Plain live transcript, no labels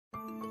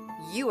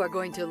You are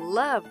going to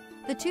love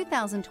the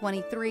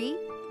 2023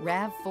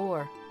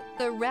 RAV4.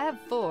 The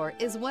RAV4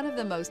 is one of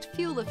the most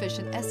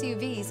fuel-efficient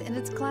SUVs in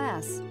its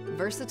class.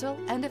 Versatile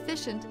and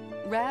efficient,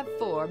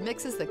 RAV4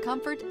 mixes the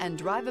comfort and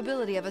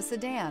drivability of a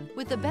sedan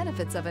with the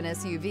benefits of an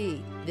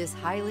SUV. This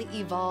highly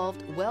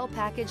evolved,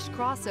 well-packaged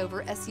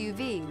crossover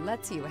SUV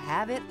lets you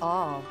have it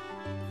all.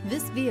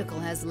 This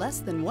vehicle has less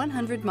than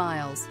 100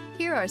 miles.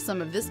 Here are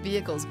some of this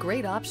vehicle's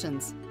great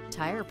options: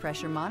 tire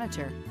pressure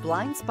monitor,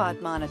 blind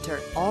spot monitor,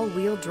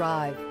 all-wheel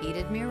drive,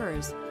 heated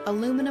mirrors,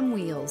 aluminum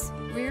wheels,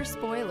 rear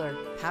spoiler,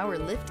 power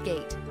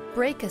liftgate,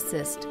 brake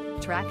assist,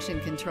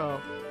 traction control,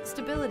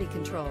 stability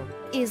control.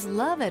 Is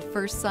love at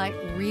first sight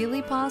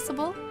really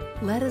possible?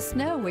 Let us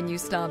know when you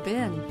stop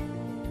in.